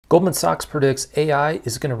Goldman Sachs predicts AI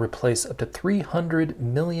is going to replace up to 300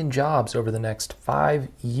 million jobs over the next 5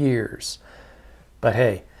 years. But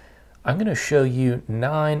hey, I'm going to show you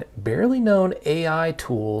 9 barely known AI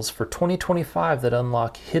tools for 2025 that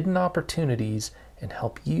unlock hidden opportunities and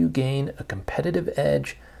help you gain a competitive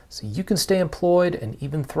edge so you can stay employed and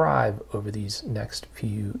even thrive over these next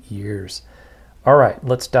few years. All right,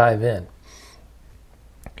 let's dive in.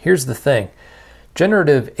 Here's the thing.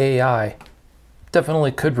 Generative AI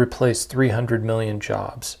definitely could replace 300 million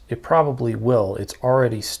jobs. It probably will. It's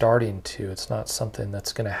already starting to. It's not something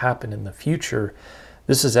that's going to happen in the future.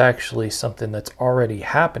 This is actually something that's already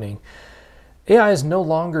happening. AI is no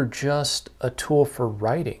longer just a tool for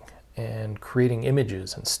writing and creating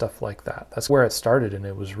images and stuff like that. That's where it started, and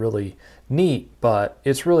it was really neat, but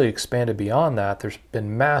it's really expanded beyond that. There's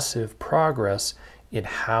been massive progress in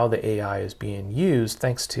how the AI is being used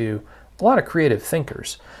thanks to a lot of creative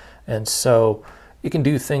thinkers. And so it can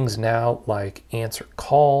do things now like answer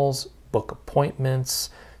calls, book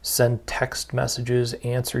appointments, send text messages,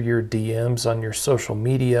 answer your DMs on your social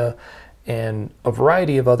media, and a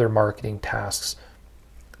variety of other marketing tasks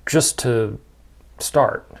just to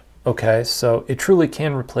start. Okay, so it truly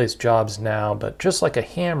can replace jobs now, but just like a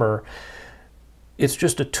hammer, it's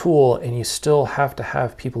just a tool, and you still have to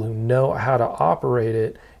have people who know how to operate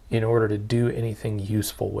it in order to do anything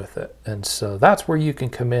useful with it. And so that's where you can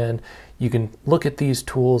come in. You can look at these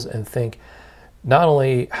tools and think, not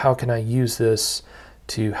only how can I use this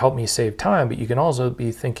to help me save time, but you can also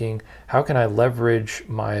be thinking, how can I leverage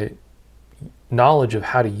my knowledge of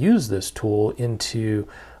how to use this tool into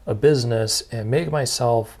a business and make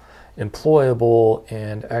myself employable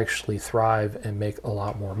and actually thrive and make a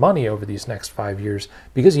lot more money over these next 5 years,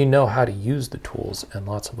 because you know how to use the tools and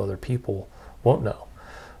lots of other people won't know.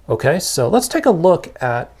 Okay, so let's take a look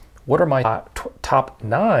at what are my top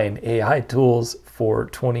 9 AI tools for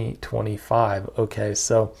 2025. Okay,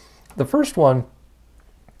 so the first one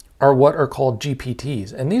are what are called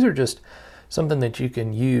GPTs, and these are just something that you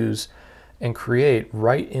can use and create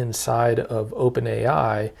right inside of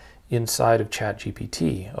OpenAI inside of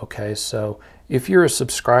ChatGPT. Okay, so if you're a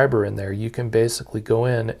subscriber in there, you can basically go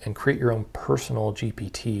in and create your own personal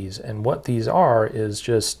GPTs, and what these are is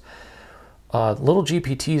just little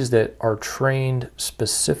GPTs that are trained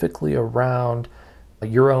specifically around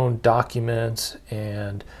your own documents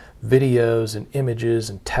and videos and images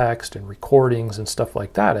and text and recordings and stuff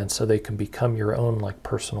like that. And so they can become your own like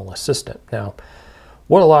personal assistant. Now,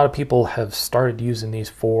 what a lot of people have started using these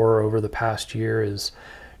for over the past year is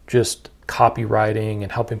just copywriting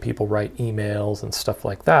and helping people write emails and stuff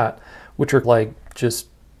like that, which are like just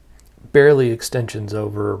barely extensions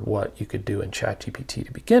over what you could do in ChatGPT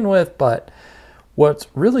to begin with. But what's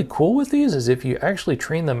really cool with these is if you actually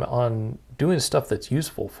train them on doing stuff that's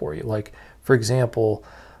useful for you. Like, for example,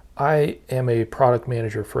 I am a product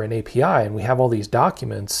manager for an API, and we have all these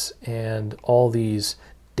documents and all these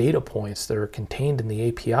data points that are contained in the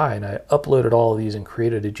API, and I uploaded all of these and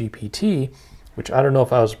created a GPT, which I don't know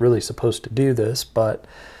if I was really supposed to do this, but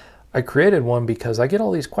I created one because I get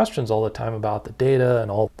all these questions all the time about the data and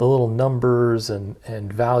all the little numbers and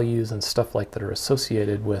values and stuff like that are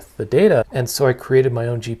associated with the data. And so I created my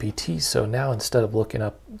own GPT. So now instead of looking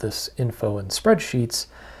up this info in spreadsheets,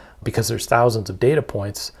 because there's thousands of data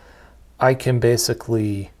points, I can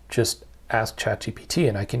basically just ask ChatGPT,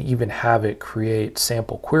 and I can even have it create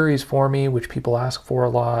sample queries for me, which people ask for a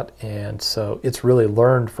lot. And so it's really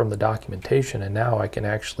learned from the documentation, and now I can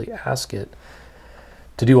actually ask it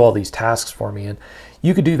to do all these tasks for me. And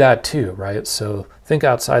you could do that too, right? So think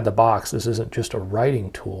outside the box. This isn't just a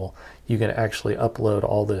writing tool. You can actually upload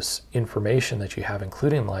all this information that you have,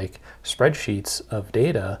 including like spreadsheets of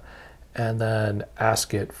data, and then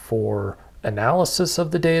ask it for analysis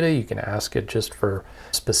of the data. You can ask it just for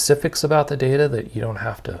specifics about the data that you don't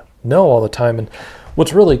have to know all the time. And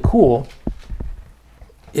what's really cool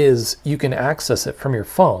is you can access it from your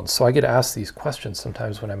phone. So I get asked these questions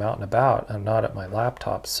sometimes when I'm out and about. I'm not at my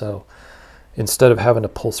laptop. So instead of having to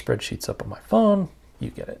pull spreadsheets up on my phone, you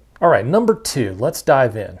get it. All right, number 2, let's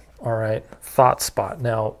dive in. All right, ThoughtSpot.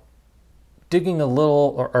 Now, digging a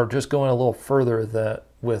little, or just going a little further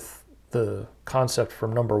with the concept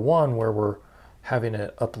from number 1, where we're having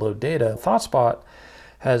to upload data, ThoughtSpot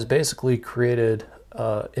has basically created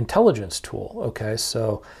intelligence tool. Okay,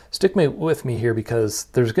 so stick with me here, because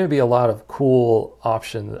there's going to be a lot of cool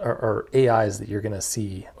options or AIs that you're going to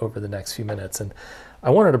see over the next few minutes. And I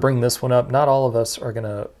wanted to bring this one up. Not all of us are going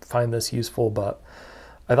to find this useful, but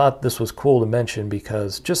I thought this was cool to mention,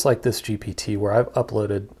 because just like this GPT where I've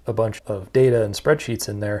uploaded a bunch of data and spreadsheets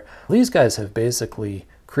in there, these guys have basically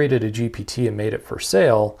created a GPT and made it for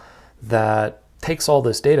sale that takes all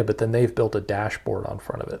this data, but then they've built a dashboard on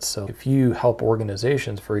front of it. So if you help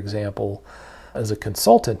organizations, for example, as a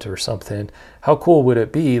consultant or something, how cool would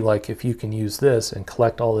it be like if you can use this and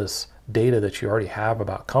collect all this data that you already have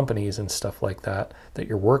about companies and stuff like that that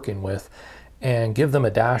you're working with, and give them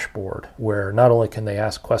a dashboard where not only can they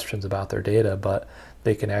ask questions about their data, but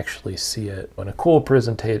they can actually see it in a cool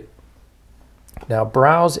presentation. Now,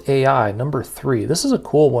 Browse AI, number 3. This is a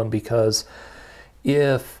cool one because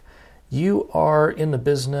if you are in the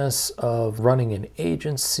business of running an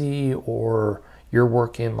agency, or you're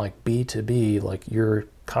working like B2B, like you're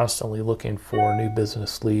constantly looking for new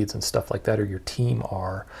business leads and stuff like that, or your team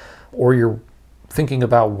are, or you're thinking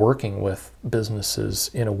about working with businesses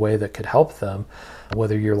in a way that could help them,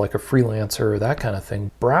 whether you're like a freelancer or that kind of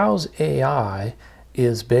thing, Browse AI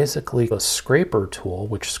is basically a scraper tool,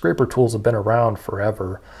 which scraper tools have been around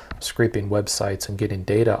forever, scraping websites and getting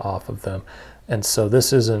data off of them. And so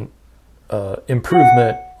this isn't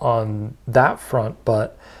improvement on that front,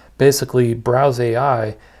 but basically Browse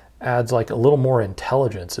AI adds like a little more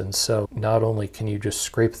intelligence. And so not only can you just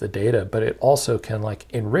scrape the data, but it also can like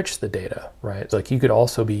enrich the data, right? Like you could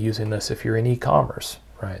also be using this if you're in e-commerce,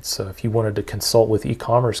 right? So if you wanted to consult with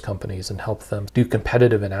e-commerce companies and help them do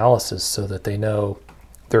competitive analysis so that they know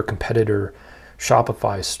their competitor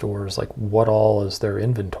Shopify stores, like what all is their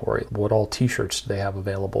inventory, what all t-shirts do they have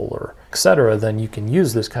available, or etc., then you can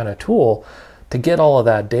use this kind of tool to get all of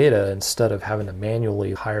that data instead of having to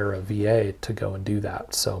manually hire a VA to go and do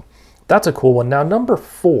that. So that's a cool one. Now, number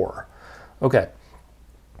 4. Okay.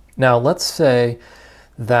 Now, let's say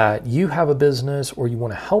that you have a business or you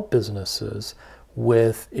want to help businesses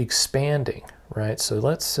with expanding, right? So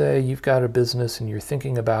let's say you've got a business and you're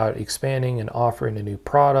thinking about expanding and offering a new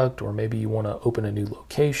product, or maybe you want to open a new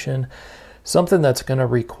location, something that's going to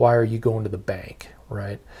require you going to the bank,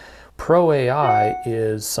 right? Pro AI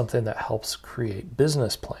is something that helps create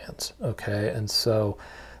business plans, okay? And so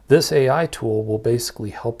this AI tool will basically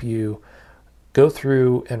help you go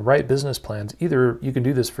through and write business plans. Either you can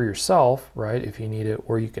do this for yourself, right, if you need it,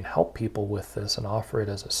 or you can help people with this and offer it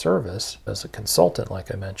as a service, as a consultant,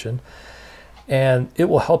 like I mentioned. And it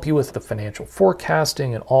will help you with the financial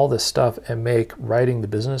forecasting and all this stuff, and make writing the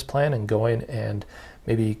business plan and going and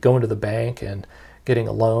maybe going to the bank and getting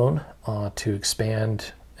a loan to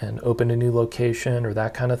expand and open a new location or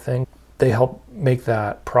that kind of thing. They help make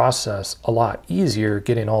that process a lot easier,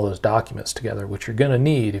 getting all those documents together, which you're going to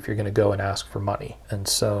need if you're going to go and ask for money. And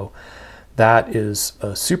so that is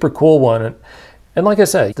a super cool one. And like I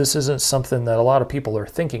said, this isn't something that a lot of people are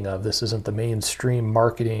thinking of. This isn't the mainstream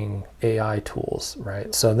marketing AI tools,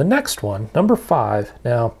 right? So the next one, number 5.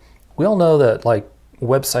 Now, we all know that like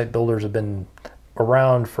website builders have been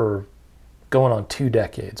around for going on 2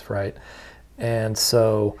 decades, right? And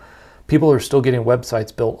so people are still getting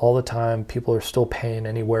websites built all the time. People are still paying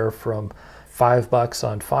anywhere from $5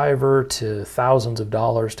 on Fiverr to thousands of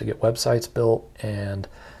dollars to get websites built. And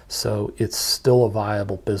so it's still a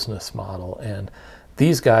viable business model. And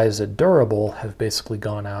these guys at Durable have basically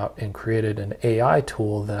gone out and created an AI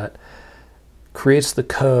tool that creates the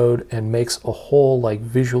code and makes a whole like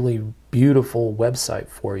visually beautiful website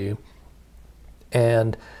for you.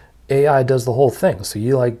 And AI does the whole thing. So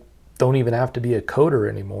you like don't even have to be a coder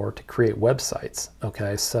anymore to create websites.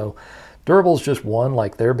 Okay, so Durable is just one,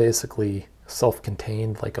 like they're basically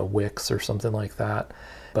self-contained, like a Wix or something like that.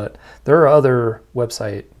 But there are other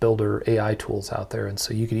website builder AI tools out there, and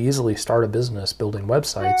so you could easily start a business building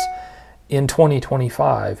websites in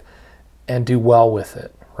 2025 and do well with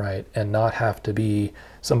it, right? And not have to be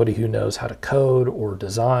somebody who knows how to code or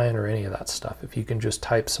design or any of that stuff. If you can just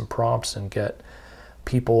type some prompts and get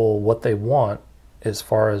people what they want as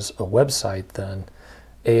far as a website, then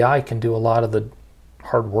AI can do a lot of the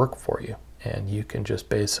hard work for you, and you can just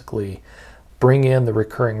basically bring in the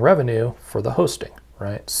recurring revenue for the hosting,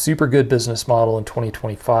 right? Super good business model in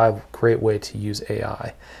 2025, great way to use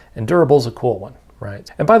AI. And Durable's a cool one, right?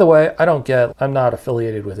 And by the way, I'm not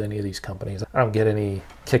affiliated with any of these companies. I don't get any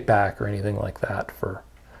kickback or anything like that for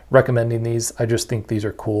recommending these. I just think these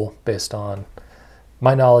are cool based on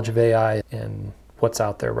my knowledge of AI and what's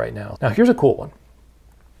out there right now. Now, here's a cool one.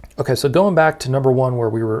 Okay, so going back to number 1 where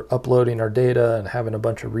we were uploading our data and having a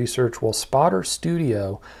bunch of research, well, Spotter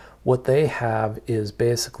Studio, what they have is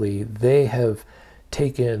basically they have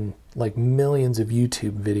taken like millions of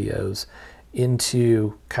YouTube videos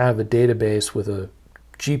into kind of a database with a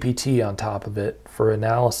GPT on top of it for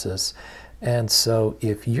analysis. And so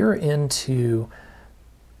if you're into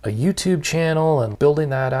a YouTube channel and building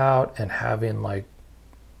that out and having like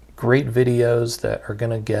great videos that are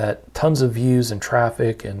going to get tons of views and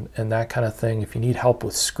traffic and that kind of thing, if you need help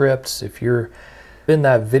with scripts, if you're In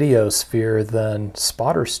that video sphere, then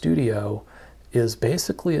Spotter Studio is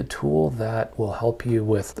basically a tool that will help you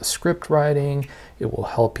with the script writing. It will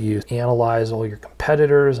help you analyze all your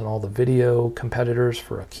competitors and all the video competitors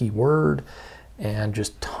for a keyword, and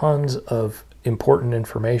just tons of important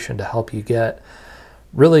information to help you get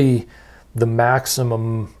really the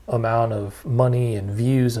maximum amount of money and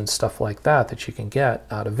views and stuff like that that you can get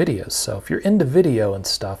out of videos. So if you're into video and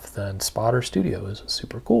stuff, then Spotter Studio is a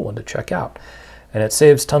super cool one to check out. And it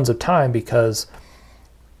saves tons of time, because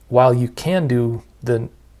while you can do the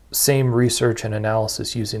same research and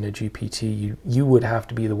analysis using a GPT, you would have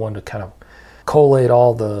to be the one to kind of collate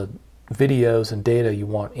all the videos and data you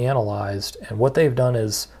want analyzed. And what they've done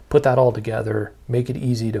is put that all together, make it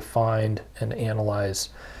easy to find and analyze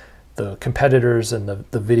the competitors and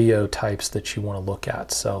the video types that you want to look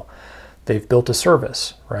at. So they've built a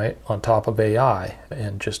service, right, on top of AI,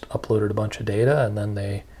 and just uploaded a bunch of data, and then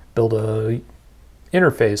they build a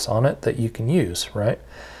interface on it that you can use, right?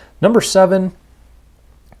 Number 7,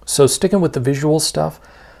 so sticking with the visual stuff,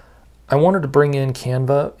 I wanted to bring in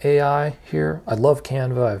Canva AI here. I love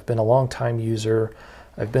Canva. I've been a long time user.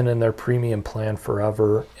 I've been in their premium plan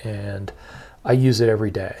forever, and I use it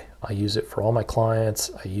every day. I use it for all my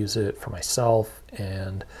clients. I use it for myself,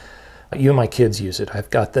 and even my kids use it. I've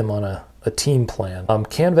got them on a team plan.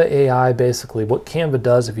 Canva AI, basically what Canva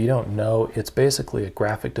does, if you don't know, it's basically a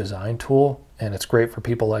graphic design tool, and it's great for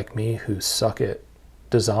people like me who suck at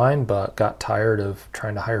design but got tired of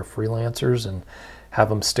trying to hire freelancers and have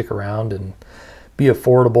them stick around and be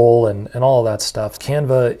affordable and all of that stuff.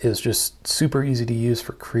 Canva is just super easy to use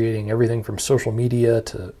for creating everything from social media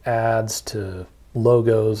to ads to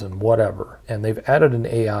logos and whatever. And they've added an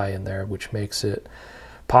AI in there, which makes it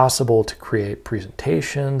possible to create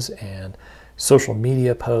presentations and social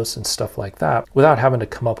media posts and stuff like that without having to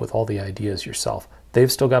come up with all the ideas yourself.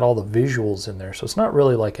 They've still got all the visuals in there, so it's not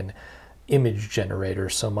really like an image generator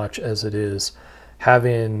so much as it is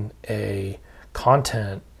having a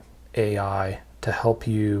content AI to help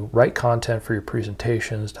you write content for your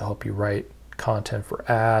presentations, to help you write content for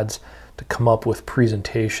ads, to come up with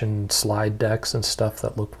presentation slide decks and stuff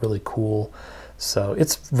that look really cool. So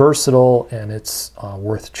it's versatile, and it's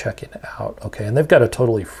worth checking out. Okay, and they've got a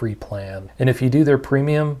totally free plan. And if you do their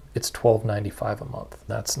premium, it's $12.95 a month.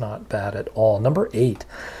 That's not bad at all. Number 8.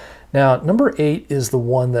 Now, number 8 is the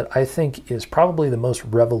one that I think is probably the most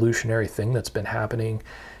revolutionary thing that's been happening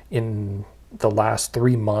in the last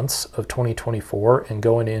 3 months of 2024 and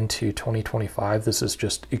going into 2025. This is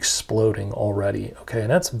just exploding already. Okay, and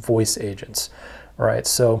that's voice agents. All right,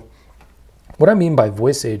 so what I mean by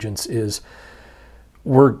voice agents is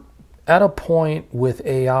we're at a point with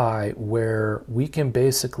AI where we can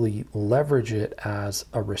basically leverage it as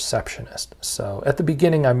a receptionist. So at the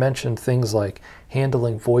beginning, I mentioned things like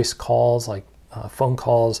handling voice calls, like phone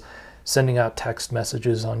calls, sending out text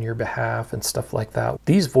messages on your behalf and stuff like that.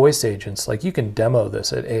 These voice agents, like, you can demo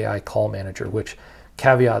this at AI Call Manager, which,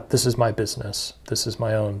 caveat, this is my business. This is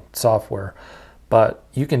my own software. But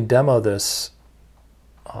you can demo this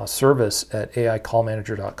service at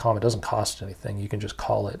aicallmanager.com. It doesn't cost anything. You can just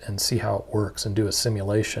call it and see how it works and do a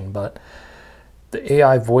simulation. But the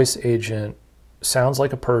AI voice agent sounds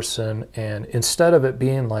like a person, and instead of it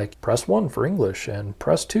being like press 1 for English and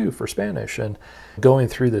press 2 for Spanish and going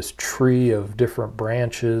through this tree of different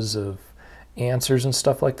branches of answers and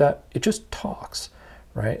stuff like that, it just talks,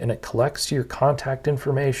 right? And it collects your contact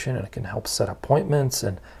information, and it can help set appointments.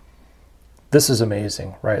 And this is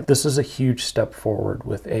amazing, right? This is a huge step forward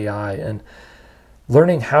with AI, and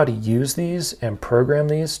learning how to use these and program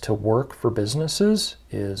these to work for businesses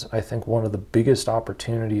is, I think, one of the biggest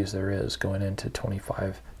opportunities there is going into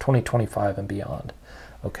 2025 and beyond.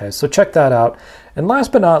 Okay, so check that out. And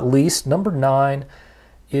last but not least, number 9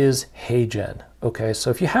 is Heygen. Okay, so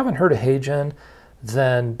if you haven't heard of Heygen,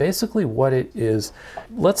 then basically what it is,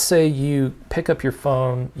 let's say you pick up your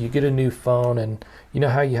phone, you get a new phone, and you know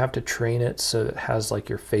how you have to train it so it has like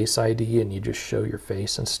your Face ID and you just show your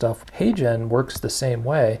face and stuff. Heygen works the same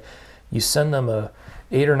way. You send them a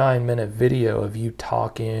 8 or 9 minute video of you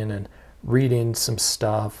talking and reading some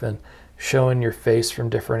stuff and showing your face from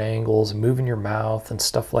different angles and moving your mouth and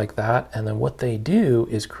stuff like that. And then what they do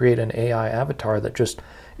is create an AI avatar that just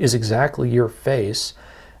is exactly your face.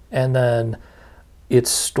 And then it's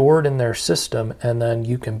stored in their system, and then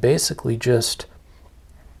you can basically just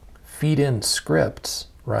feed in scripts,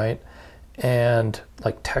 right? And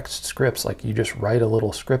like text scripts, like you just write a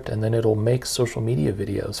little script and then it'll make social media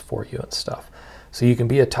videos for you and stuff. So you can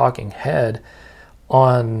be a talking head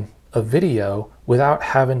on a video without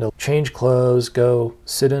having to change clothes, go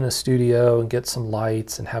sit in a studio and get some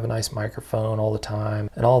lights and have a nice microphone all the time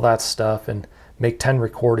and all that stuff, and make 10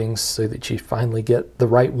 recordings so that you finally get the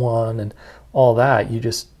right one and all that. You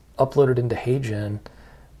just upload it into Heygen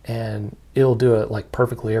and it'll do it like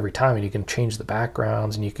perfectly every time. And you can change the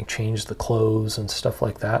backgrounds and you can change the clothes and stuff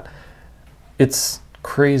like that. It's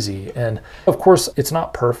crazy. And of course, it's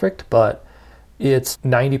not perfect, but it's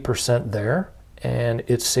 90% there. And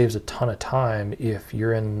it saves a ton of time if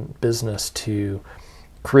you're in business to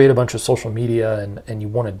create a bunch of social media and you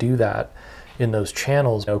want to do that in those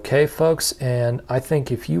channels. Okay, folks, and I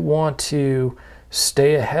think if you want to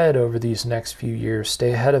stay ahead over these next few years,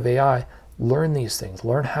 stay ahead of AI, learn these things,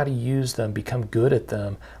 learn how to use them, become good at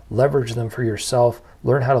them, leverage them for yourself,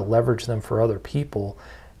 learn how to leverage them for other people,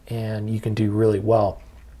 and you can do really well.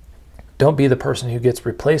 Don't be the person who gets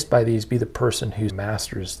replaced by these, be the person who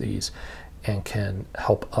masters these and can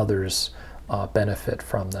help others benefit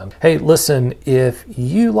from them. Hey, listen, if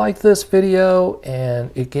you like this video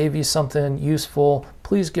and it gave you something useful,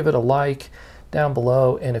 please give it a like down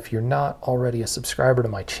below. And if you're not already a subscriber to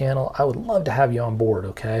my channel, I would love to have you on board,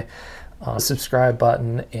 okay? Subscribe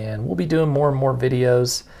button, and we'll be doing more and more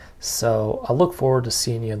videos. So I look forward to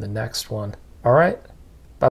seeing you in the next one. All right.